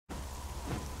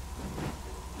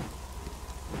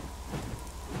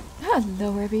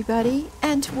Hello everybody,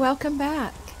 and welcome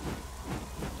back.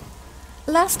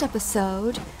 Last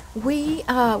episode, we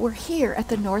were here at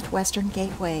the Northwestern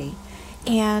Gateway,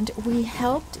 and we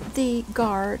helped the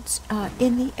guards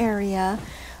in the area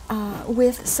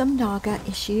with some Naga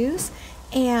issues,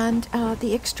 and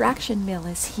the extraction mill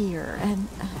is here, and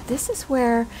this is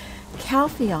where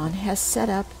Calpheon has set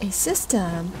up a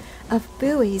system of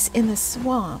buoys in the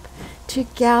swamp to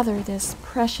gather this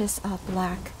precious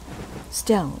black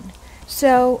stone.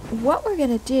 So what we're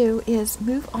going to do is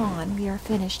move on. We are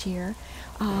finished here.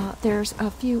 There's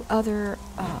a few other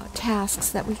tasks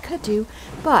that we could do,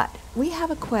 but we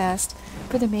have a quest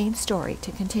for the main story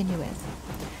to continue with,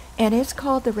 and it's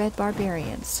called the Red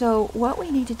Barbarians. So what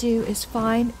we need to do is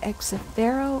find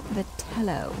Xavero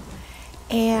Vitello,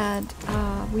 and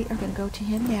we are going to go to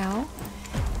him now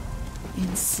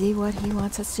and see what he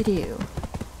wants us to do.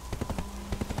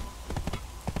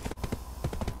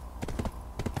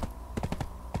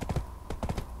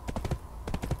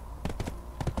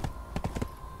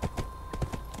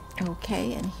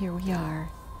 Okay, and here we are.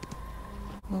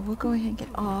 Well, we'll go ahead and get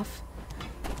off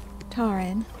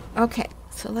Taran. Okay,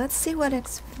 so let's see what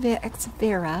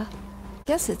Xavera, I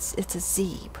guess it's a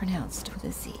Z, pronounced with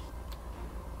a Z,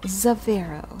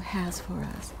 Xavero has for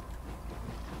us.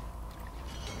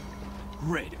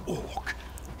 Red Orc,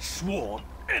 sworn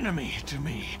enemy to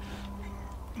me,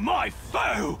 my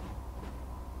foe!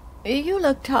 You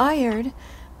look tired.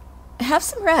 Have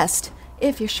some rest.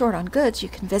 If you're short on goods, you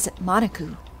can visit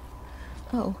Monaco.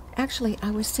 Oh, actually, I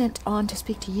was sent on to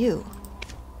speak to you.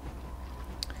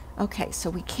 Okay, so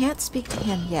we can't speak to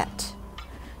him yet.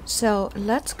 So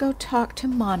let's go talk to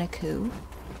Monaco,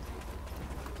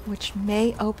 which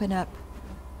may open up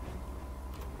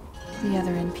the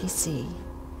other NPC.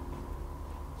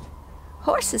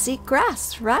 Horses eat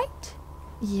grass, right?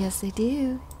 Yes, they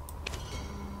do.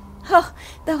 Oh,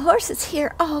 the horses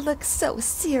here all look so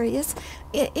serious.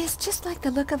 It's just like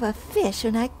the look of a fish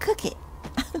when I cook it.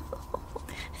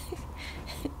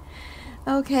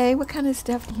 Okay, what kind of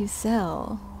stuff do you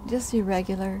sell? Just your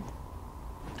regular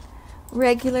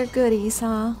goodies,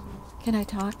 huh? Can I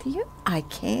talk to you? I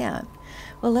can.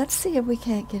 Well, let's see if we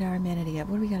can't get our amenity up.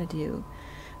 What do we got to do?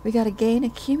 We got to gain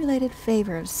accumulated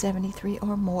favor of 73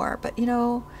 or more. But, you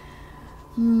know,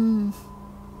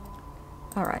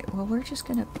 Alright, well, we're just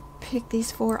going to pick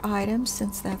these 4 items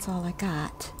since that's all I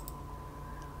got.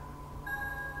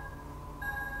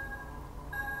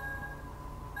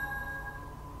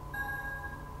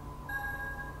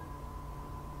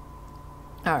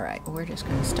 Alright, we're just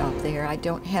going to stop there. I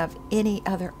don't have any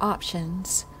other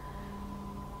options.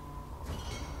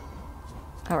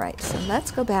 Alright, so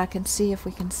let's go back and see if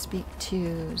we can speak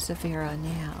to Xavera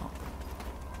now.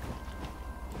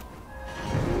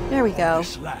 There we go. On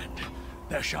this land,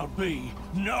 there shall be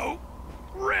no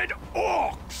Red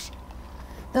Orcs!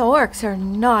 The orcs are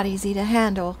not easy to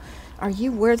handle. Are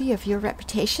you worthy of your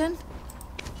reputation?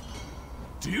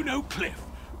 Do you know Cliff?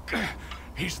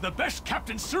 He's the best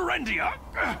Captain Serendia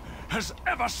has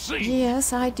ever seen.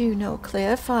 Yes, I do know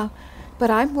Cliff,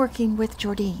 but I'm working with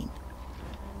Jordine.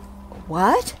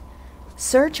 What?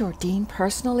 Sir Jordine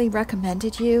personally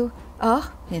recommended you?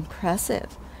 Oh,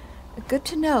 impressive. Good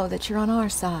to know that you're on our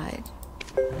side.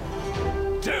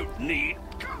 Don't need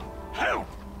help.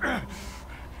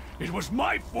 It was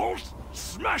my fault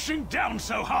smashing down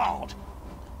so hard.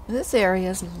 This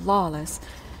area's lawless.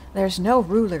 There's no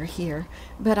ruler here,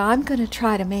 but I'm going to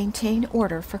try to maintain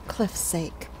order for Cliff's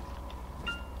sake.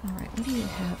 Alright, what do you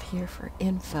have here for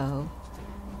info?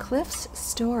 Cliff's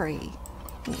story.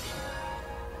 Ooh.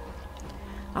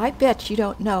 I bet you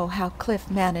don't know how Cliff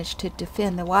managed to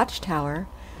defend the watchtower.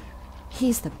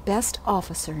 He's the best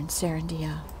officer in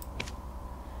Serendia.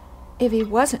 If he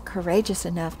wasn't courageous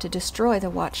enough to destroy the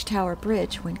watchtower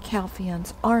bridge when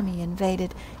Calpheon's army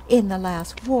invaded in the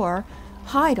last war,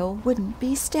 Heidel wouldn't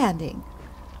be standing.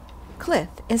 Cliff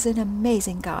is an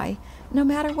amazing guy, no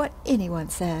matter what anyone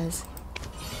says.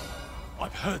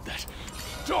 I've heard that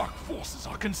dark forces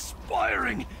are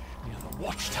conspiring near the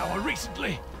watchtower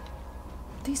recently.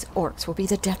 These orcs will be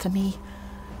the death of me.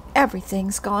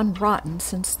 Everything's gone rotten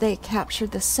since they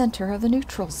captured the center of the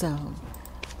neutral zone.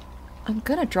 I'm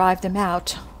gonna drive them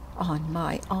out, on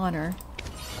my honor.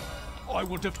 I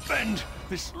will defend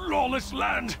this lawless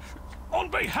land on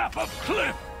behalf of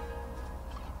Cliff!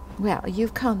 Well,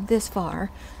 you've come this far.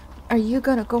 Are you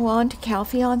gonna go on to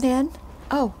Calpheon then?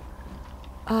 Oh,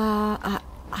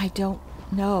 I don't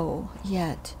know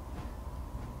yet.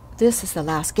 This is the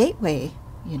last gateway,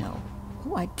 you know.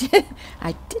 Oh, I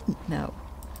didn't know.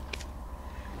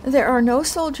 There are no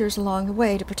soldiers along the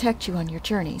way to protect you on your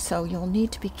journey, so you'll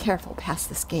need to be careful past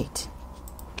this gate.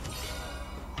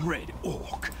 red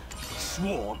orc.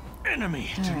 Sworn enemy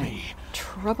to me.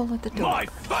 Trouble at the door. My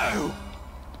foe!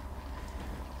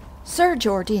 Sir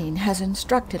Jordine has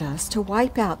instructed us to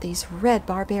wipe out these red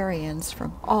barbarians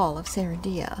from all of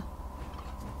Sarandia.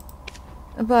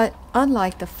 But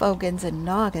unlike the Fogans and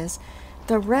Nagas,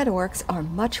 the red orcs are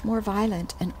much more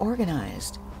violent and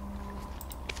organized.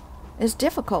 It's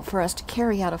difficult for us to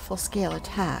carry out a full-scale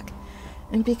attack,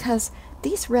 and because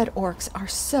these red orcs are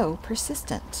so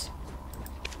persistent.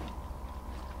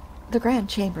 The Grand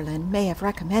Chamberlain may have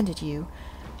recommended you,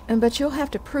 but you'll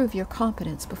have to prove your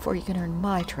competence before you can earn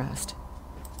my trust.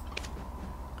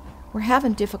 We're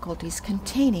having difficulties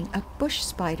containing a bush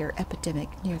spider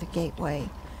epidemic near the gateway.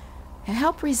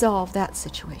 Help resolve that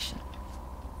situation.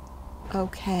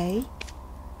 Okay.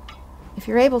 If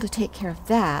you're able to take care of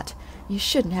that, you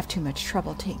shouldn't have too much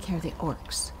trouble taking care of the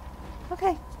orcs.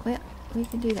 Okay, well, we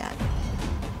can do that.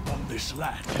 On this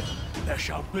land, there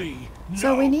shall be no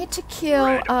So we need to kill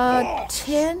red orcs.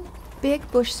 10 big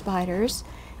bush spiders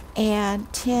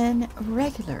and 10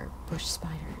 regular bush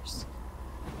spiders.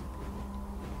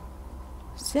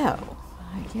 So,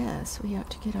 I guess we have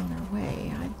to get on our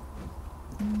way.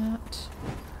 I'm not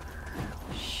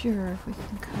sure if we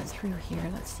can cut through here.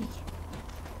 Let's see.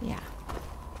 Yeah.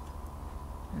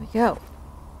 There we go.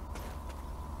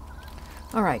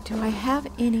 Alright, do I have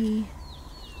any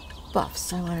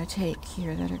buffs I want to take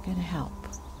here that are going to help?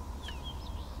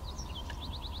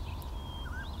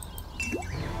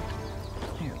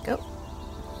 There we go.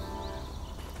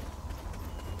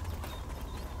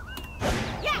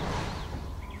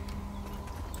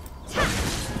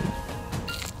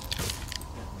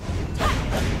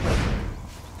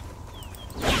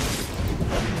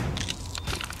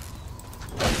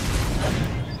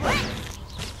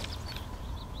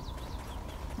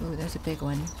 Ooh, there's a big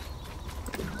one.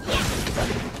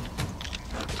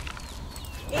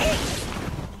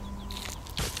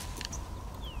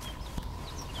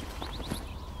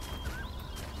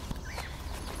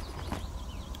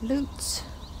 Loots.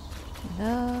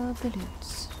 Love the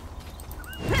loots.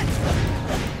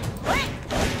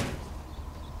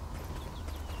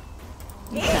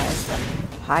 You guys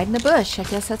hide in the bush. I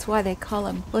guess that's why they call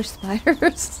them bush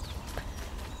spiders.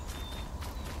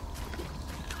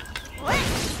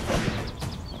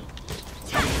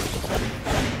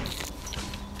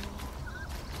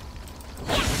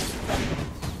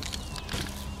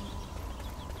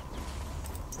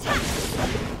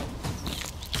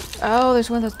 Oh, there's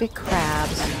one of those big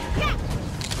crabs.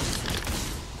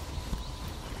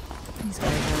 These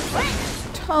guys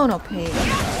are tonal pain.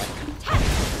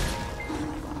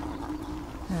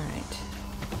 Alright.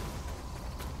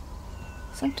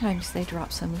 Sometimes they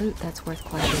drop some loot that's worth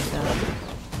quite a bit though.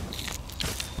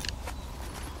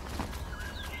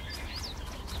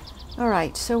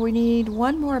 Alright, so we need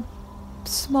one more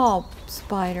small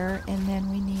spider and then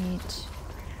we need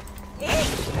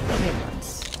big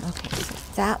ones. Okay, so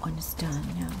that one is done.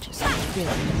 Now just big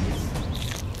ones.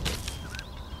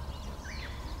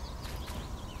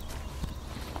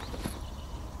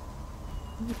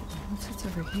 What's this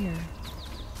over here?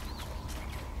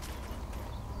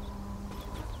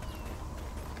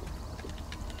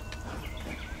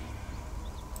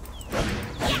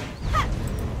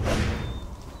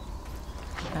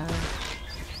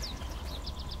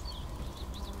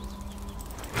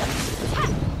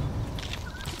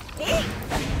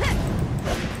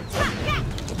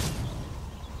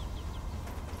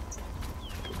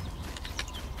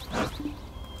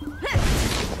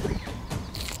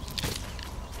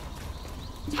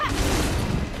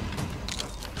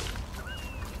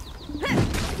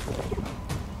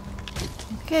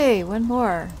 Okay, one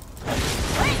more.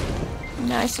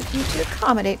 Nice of you to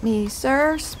accommodate me,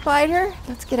 sir. Spider,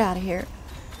 let's get out of here.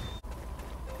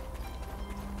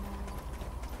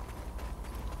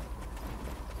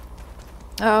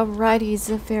 Alrighty,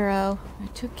 Zephyro. I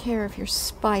took care of your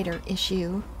spider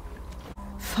issue.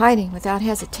 Fighting without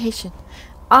hesitation.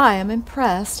 I am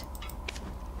impressed.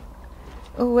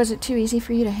 Oh, was it too easy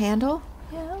for you to handle?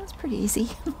 Yeah, it was pretty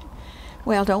easy.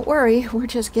 Well, don't worry. We're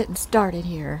just getting started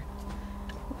here.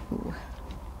 Ooh.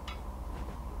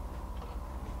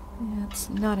 Yeah, it's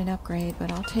not an upgrade, but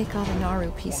I'll take all the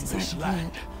Naru pieces I this can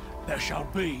land, get. there shall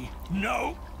be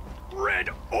no red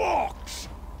orcs.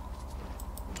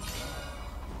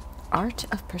 Art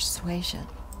of persuasion.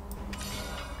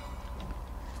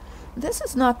 This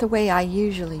is not the way I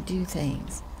usually do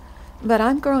things, but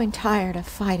I'm growing tired of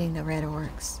fighting the red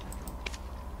orcs.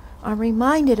 I'm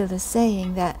reminded of the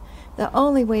saying that the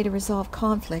only way to resolve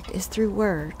conflict is through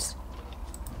words.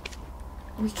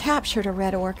 We captured a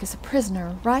red orc as a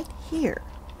prisoner right here.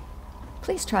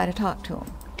 Please try to talk to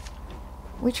him.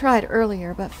 We tried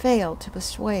earlier, but failed to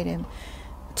persuade him.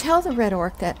 Tell the Red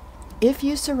Orc that if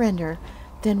you surrender,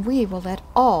 then we will let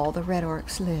all the Red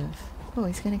Orcs live. Oh,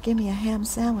 he's going to give me a ham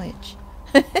sandwich.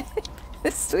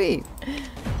 Sweet.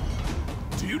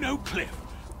 Do you know Cliff?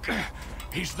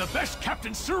 He's the best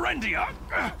Captain Serendia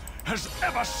has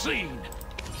ever seen.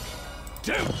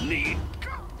 Don't need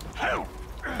help.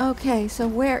 Okay, so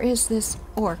where is this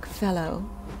orc fellow?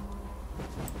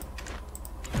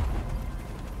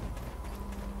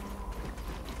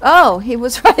 Oh, he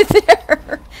was right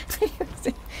there.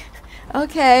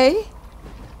 Okay.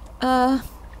 Hello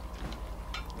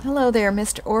there,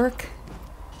 Mr. Orc.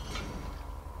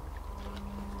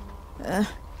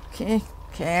 Okay.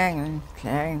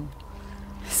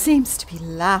 Seems to be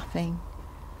laughing.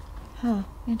 Huh,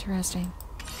 interesting.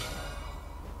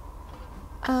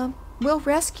 We'll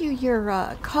rescue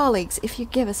your colleagues if you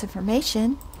give us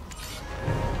information.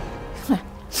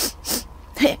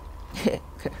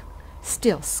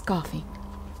 Still scoffing.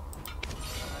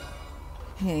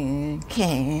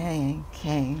 Okay.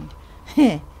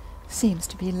 Seems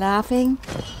to be laughing.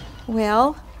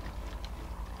 Well,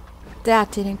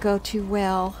 that didn't go too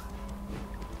well.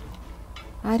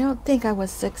 I don't think I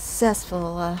was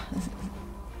successful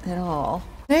at all.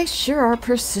 They sure are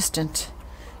persistent.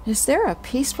 Is there a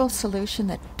peaceful solution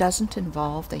that doesn't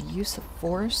involve the use of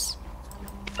force?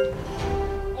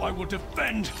 I will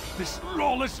defend this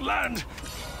lawless land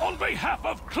on behalf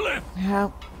of Cliff.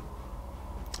 No.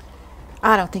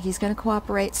 I don't think he's going to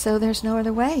cooperate, so there's no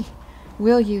other way.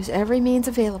 We'll use every means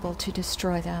available to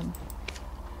destroy them.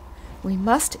 We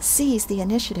must seize the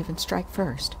initiative and strike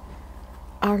first.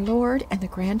 Our Lord and the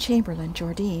Grand Chamberlain,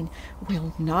 Jordine,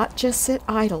 will not just sit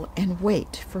idle and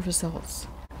wait for results.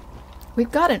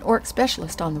 We've got an orc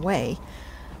specialist on the way.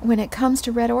 When it comes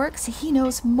to red orcs, he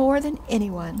knows more than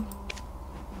anyone.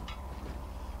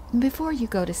 Before you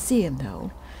go to see him,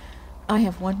 though, I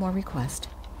have one more request.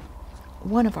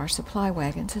 One of our supply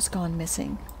wagons has gone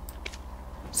missing.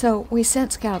 So we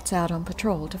sent scouts out on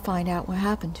patrol to find out what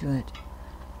happened to it.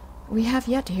 We have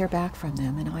yet to hear back from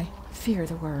them, and I fear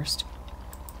the worst.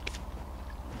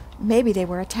 Maybe they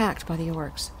were attacked by the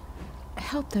orcs.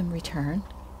 Help them return.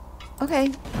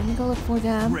 Okay, let me go look for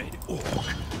them. Red Orc,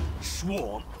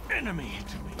 sworn enemy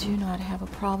to me. Do not have a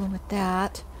problem with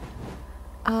that.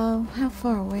 How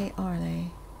far away are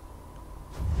they?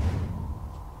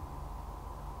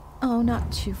 Oh,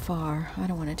 not too far. I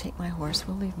don't want to take my horse.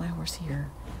 We'll leave my horse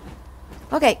here.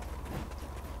 Okay.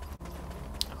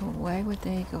 Oh, why would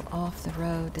they go off the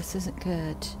road? This isn't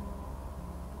good.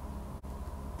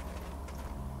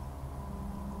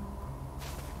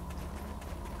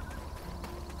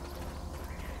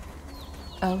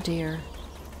 Oh dear.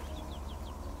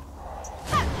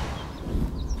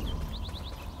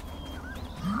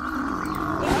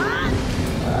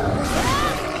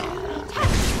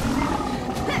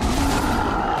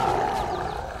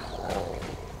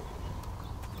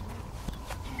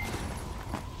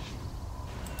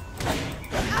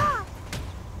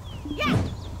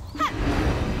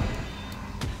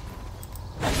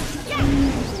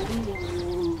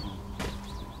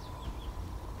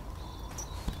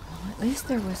 At least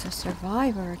there was a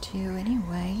survivor or two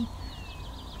anyway.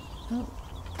 Oh.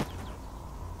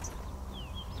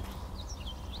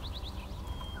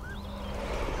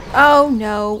 Oh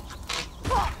no.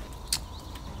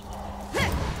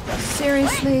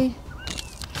 Seriously?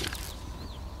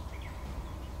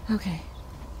 Okay.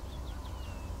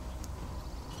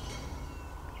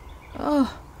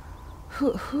 Oh.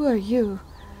 Who are you?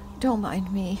 Don't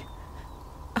mind me.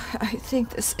 I think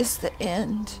this is the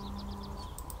end.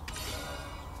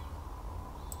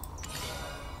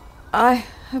 I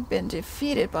have been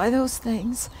defeated by those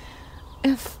things.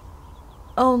 If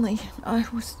only I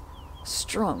was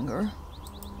stronger.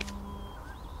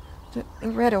 The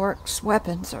Red Orc's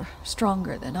weapons are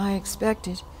stronger than I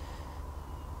expected.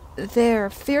 They're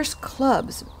fierce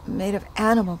clubs made of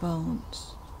animal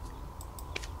bones.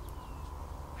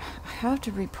 I have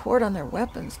to report on their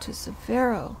weapons to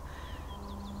Severo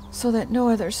so that no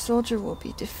other soldier will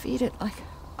be defeated like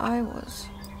I was.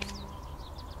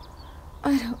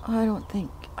 I don't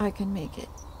think I can make it.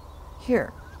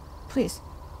 Here, please,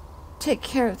 take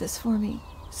care of this for me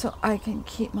so I can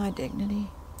keep my dignity.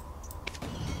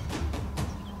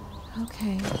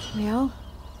 Okay, well,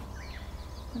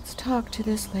 let's talk to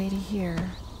this lady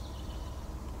here.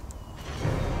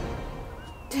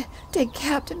 Did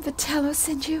Captain Vitello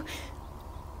send you?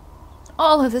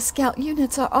 All of the scout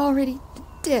units are already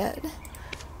dead.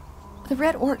 The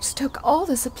Red Orcs took all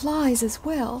the supplies as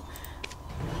well.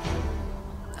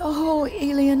 Oh,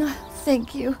 Elian,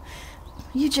 thank you.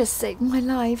 You just saved my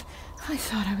life. I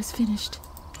thought I was finished.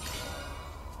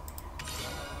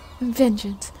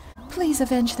 Vengeance. Please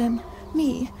avenge them.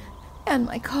 Me and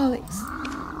my colleagues.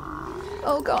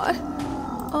 Oh God.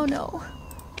 Oh no.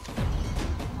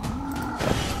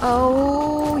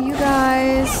 Oh, you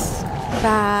guys.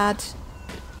 Bad.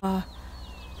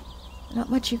 Not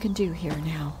much you can do here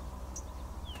now.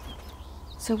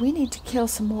 So we need to kill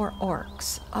some more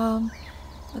orcs.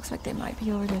 Looks like they might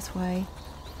be over this way.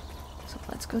 So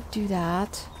let's go do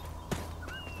that.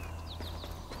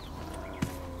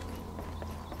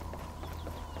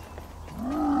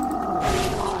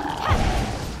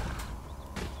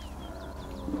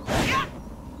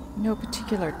 No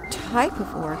particular type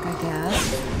of orc, I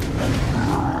guess.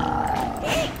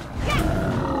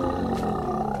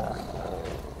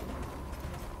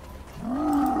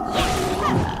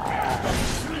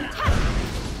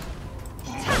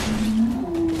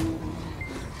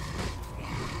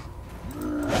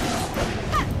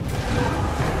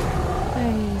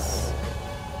 Nice.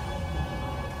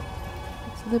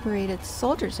 These liberated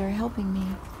soldiers are helping me.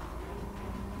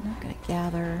 I'm not gonna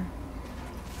gather.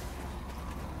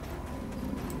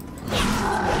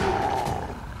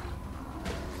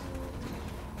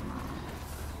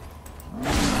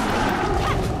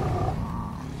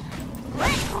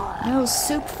 No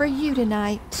soup for you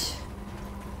tonight.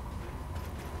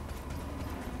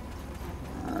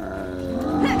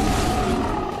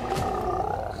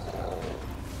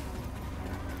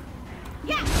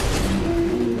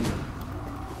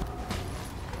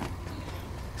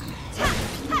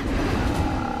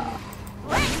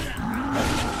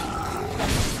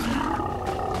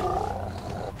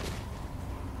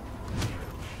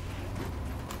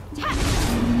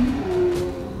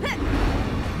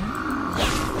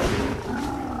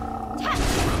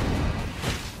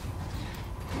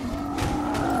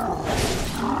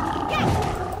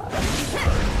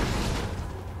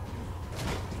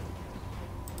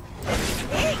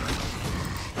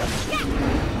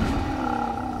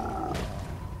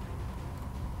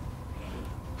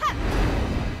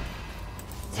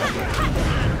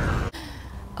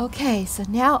 Okay, so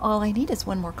now all I need is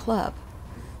one more club.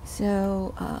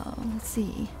 So, let's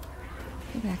see.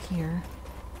 Go back here.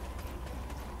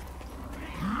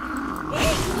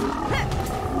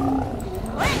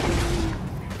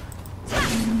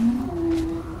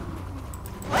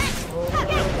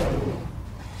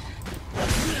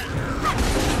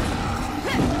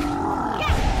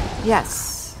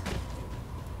 Yes.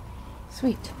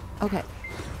 Sweet. Okay.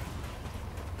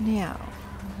 Now,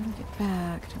 I'm gonna get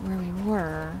back to where we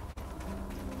were.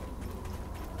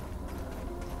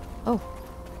 Oh,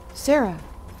 Sarah.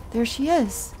 There she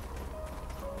is.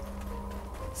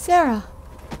 Sarah.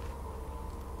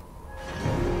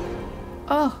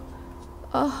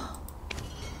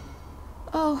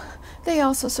 Oh, they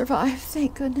also survived,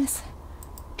 thank goodness.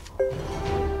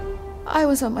 I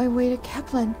was on my way to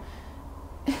Keplen.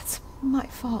 It's my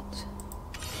fault.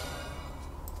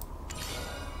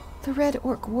 The Red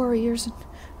Orc warriors and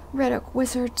Red Orc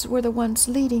wizards were the ones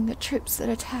leading the troops that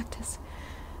attacked us.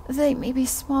 They may be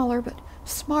smaller, but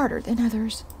smarter than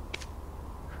others.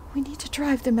 We need to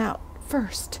drive them out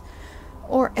first,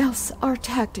 or else our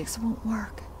tactics won't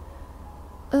work.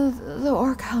 The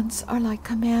orc hunts are like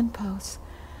command posts.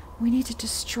 We need to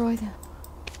destroy them.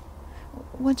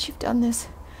 Once you've done this,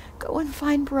 go and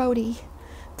find Brody,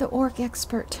 the orc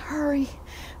expert. Hurry.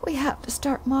 We have to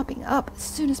start mopping up as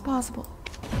soon as possible.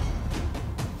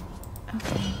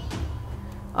 Okay.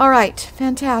 Alright,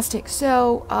 fantastic.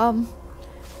 So,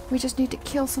 we just need to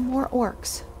kill some more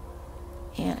orcs.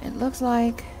 And it looks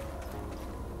like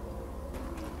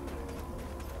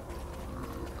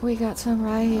we got some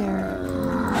right here.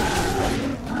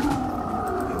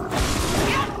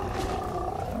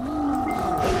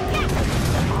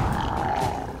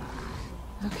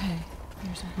 Okay,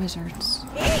 there's the wizards.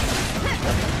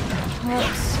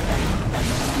 Oops.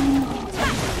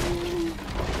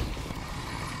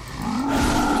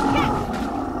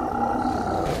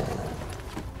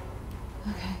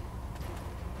 Okay.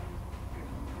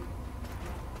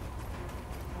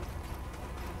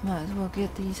 Might as well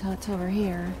get these huts over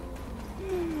here.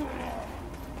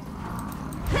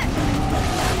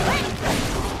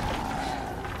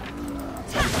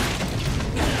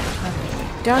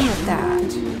 Okay, done with that.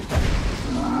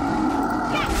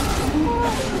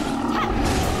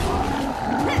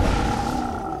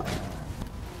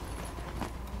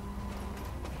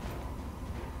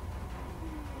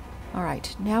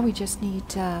 Alright, now we just need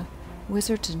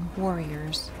wizards and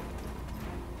warriors.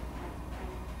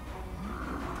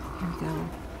 Here we go.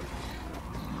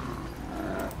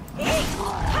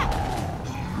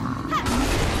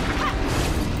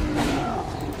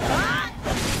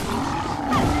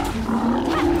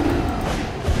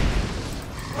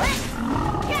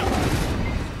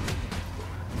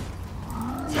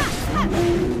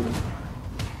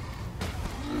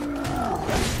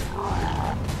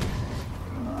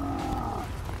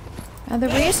 And the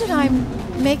reason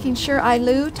I'm making sure I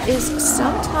loot is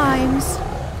sometimes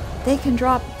they can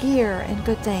drop gear and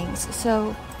good things.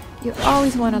 So you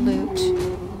always want to loot.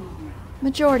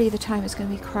 Majority of the time it's going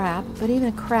to be crap, but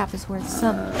even crap is worth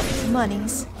some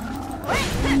monies.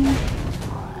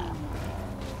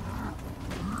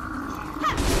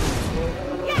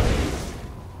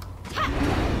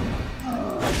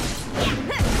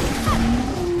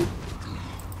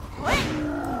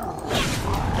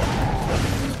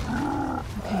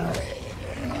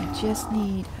 Just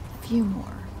need a few more.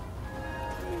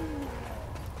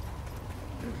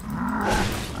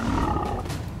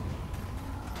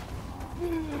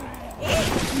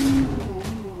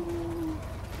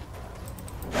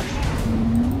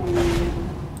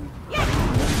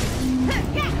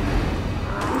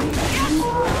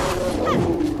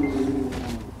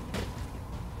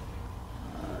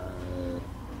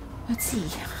 Let's see.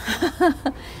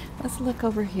 Let's look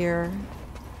over here.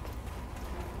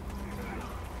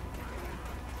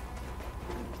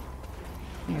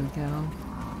 There we go.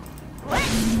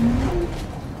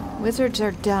 Wizards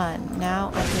are done.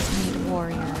 Now I just need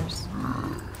warriors.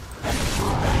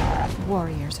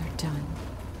 Warriors are done.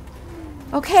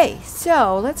 Okay,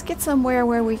 so let's get somewhere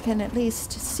where we can at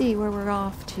least see where we're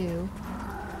off to.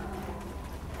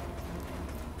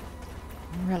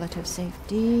 Relative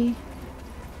safety.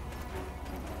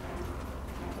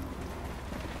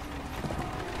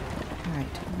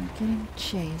 Alright, am I getting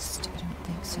chased? I don't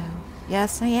think so.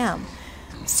 Yes, I am.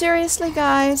 Seriously,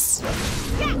 guys?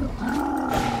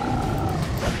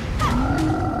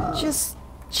 Just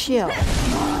chill.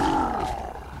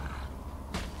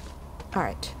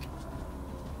 Alright.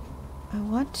 I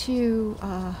want to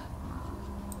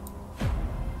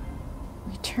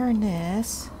return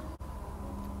this.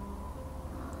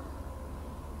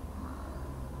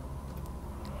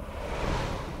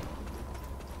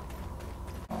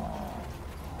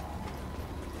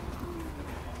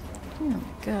 Oh my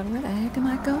god, where the heck am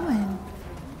I going?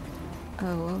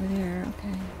 Oh, over there,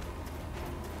 okay.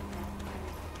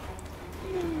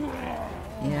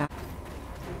 Yeah.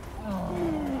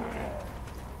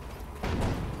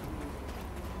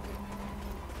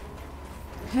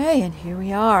 Okay, and here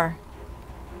we are.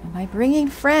 Am I bringing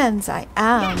friends? I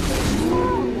am.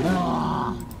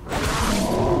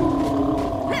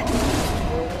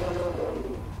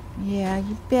 Yeah,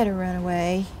 you better run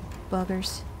away,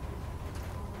 buggers.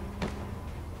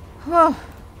 Oh.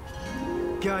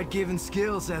 God-given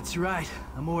skills, that's right.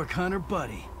 I'm Orc Hunter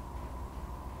Buddy.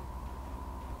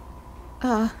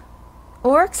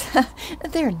 Orcs?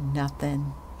 They're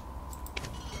nothing.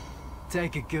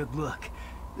 Take a good look.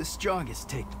 The strongest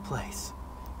take the place.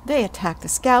 They attack the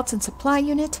scouts and supply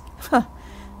unit? Huh.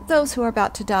 Those who are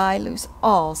about to die lose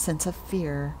all sense of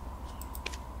fear.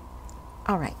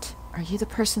 Alright, are you the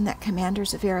person that Commander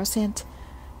Zavero sent?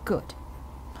 Good.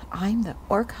 I'm the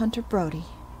Orc Hunter Brody.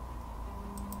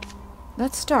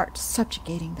 Let's start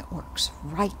subjugating the orcs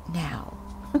right now.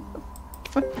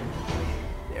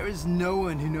 There is no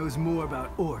one who knows more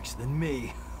about orcs than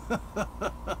me.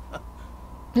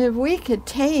 If we could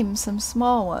tame some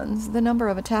small ones, the number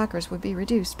of attackers would be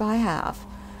reduced by half.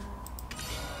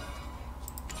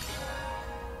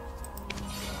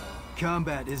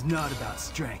 Combat is not about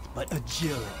strength, but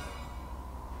agility.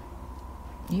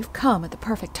 You've come at the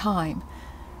perfect time.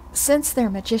 Since their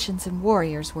magicians and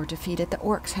warriors were defeated, the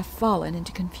orcs have fallen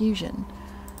into confusion.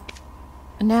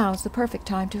 Now is the perfect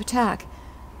time to attack.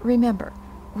 Remember,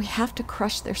 we have to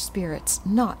crush their spirits,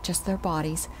 not just their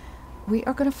bodies. We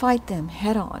are going to fight them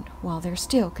head-on while they're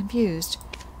still confused.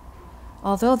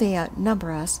 Although they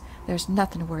outnumber us, there's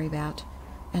nothing to worry about.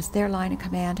 As their line of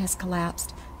command has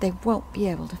collapsed, they won't be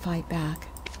able to fight back.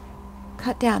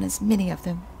 Cut down as many of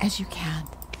them as you can.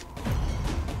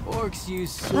 Orcs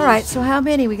use swords. Alright, so how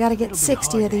many? We gotta get It'll be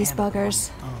 60 hard of to these handle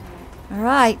buggers. on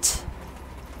Alright.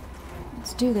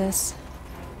 Let's do this.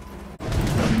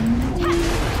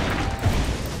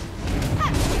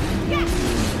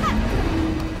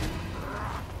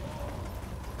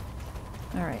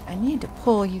 Alright, I need to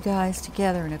pull you guys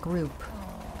together in a group.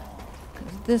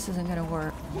 Because this isn't gonna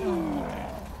work.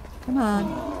 Come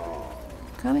on.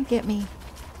 Come and get me.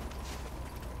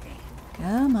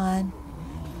 Come on.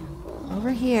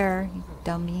 Over here, you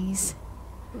dummies.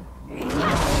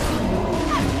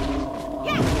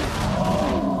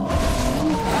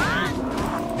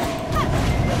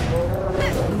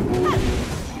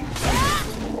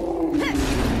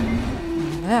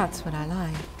 That's what I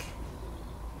like.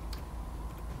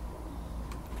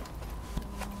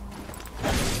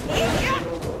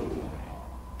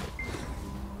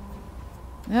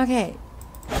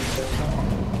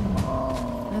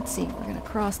 Let's see, we're going to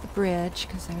cross the bridge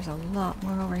because there's a lot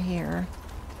more over here.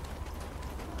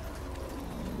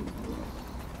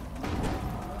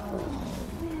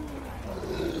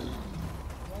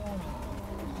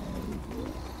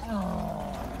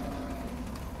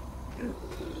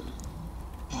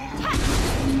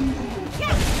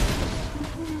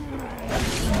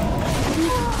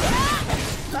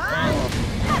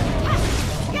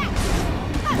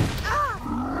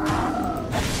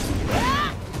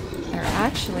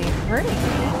 Actually hurting me.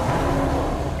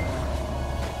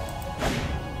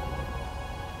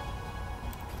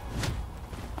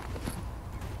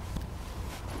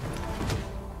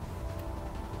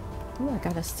 Ooh, I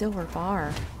got a silver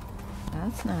bar.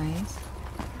 That's nice.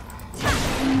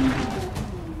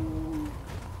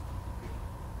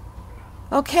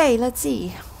 Okay, let's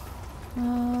see.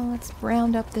 Let's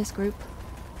round up this group.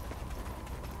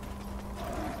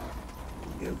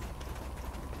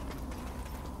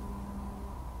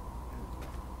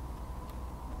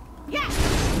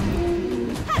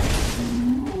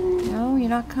 No, you're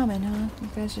not coming, huh? You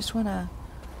guys just want to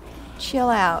chill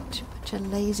out. Bunch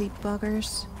of lazy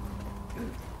buggers.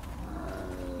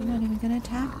 You're not even going to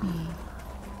attack me.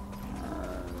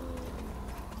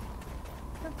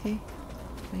 Okay.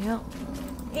 Well.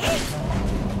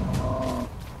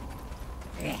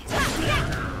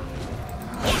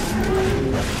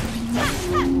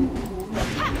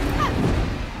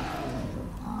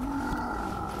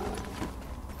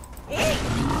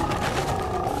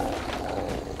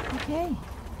 Okay.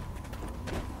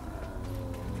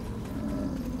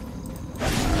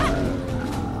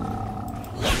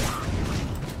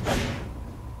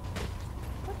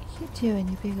 What are you doing,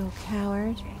 you big old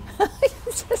coward?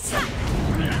 Just...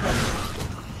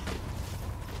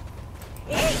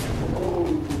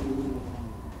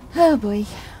 Oh boy.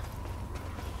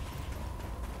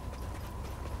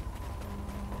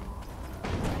 I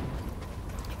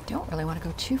don't really want to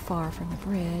go too far from the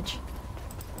bridge.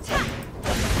 Back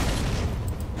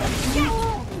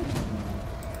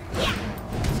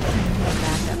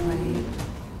that way.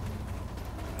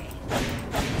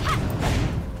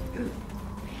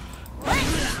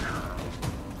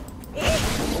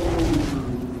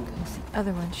 Because the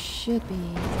other one should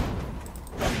be.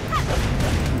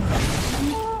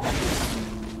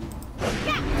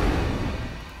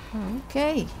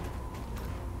 Okay.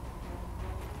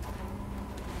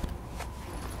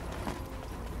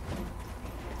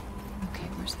 Okay,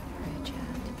 where's the bridge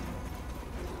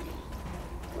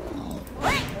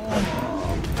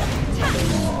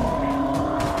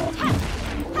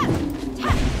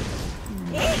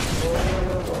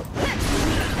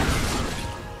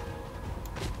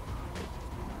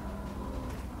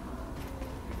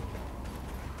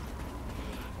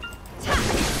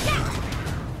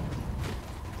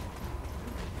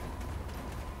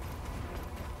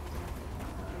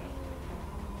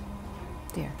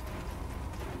there.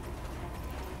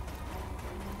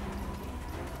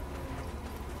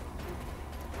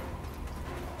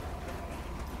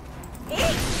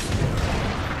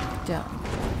 Done.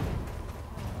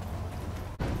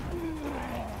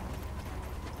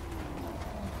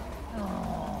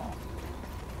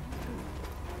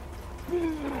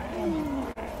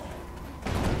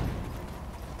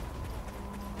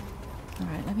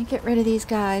 Alright, let me get rid of these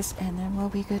guys and then we'll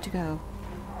be good to go.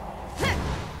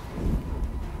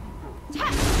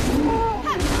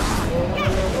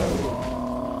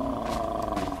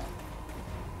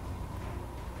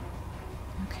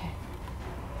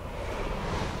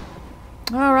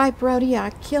 Alright, Brody,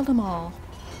 I killed them all.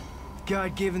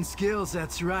 God-given skills,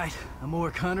 that's right. I'm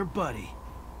orc hunter buddy.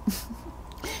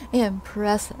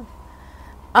 Impressive.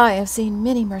 I have seen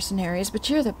many mercenaries, but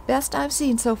you're the best I've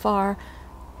seen so far.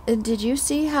 Did you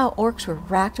see how orcs were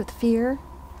racked with fear?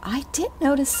 I did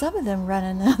notice some of them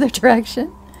running the other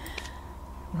direction.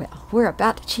 Well, we're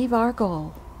about to achieve our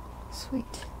goal.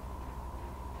 Sweet.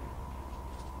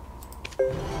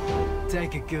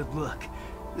 Take a good look.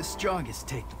 The strongest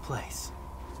take the place.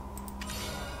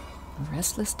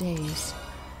 Restless days.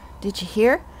 Did you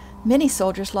hear? Many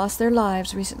soldiers lost their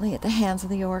lives recently at the hands of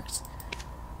the orcs.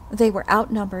 They were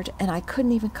outnumbered, and I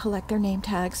couldn't even collect their name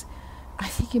tags. I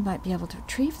think you might be able to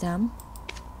retrieve them.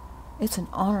 It's an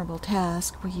honorable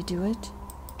task. Will you do it?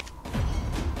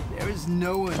 There is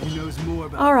no one who knows more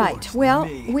about All right, orcs well,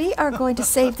 than me. we are going to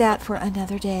save that for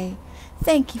another day.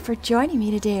 Thank you for joining me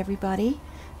today, everybody.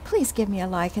 Please give me a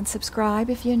like and subscribe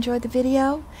if you enjoyed the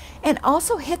video. And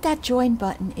also hit that join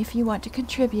button if you want to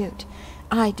contribute.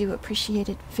 I do appreciate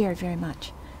it very, very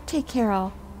much. Take care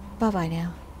all. Bye-bye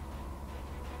now.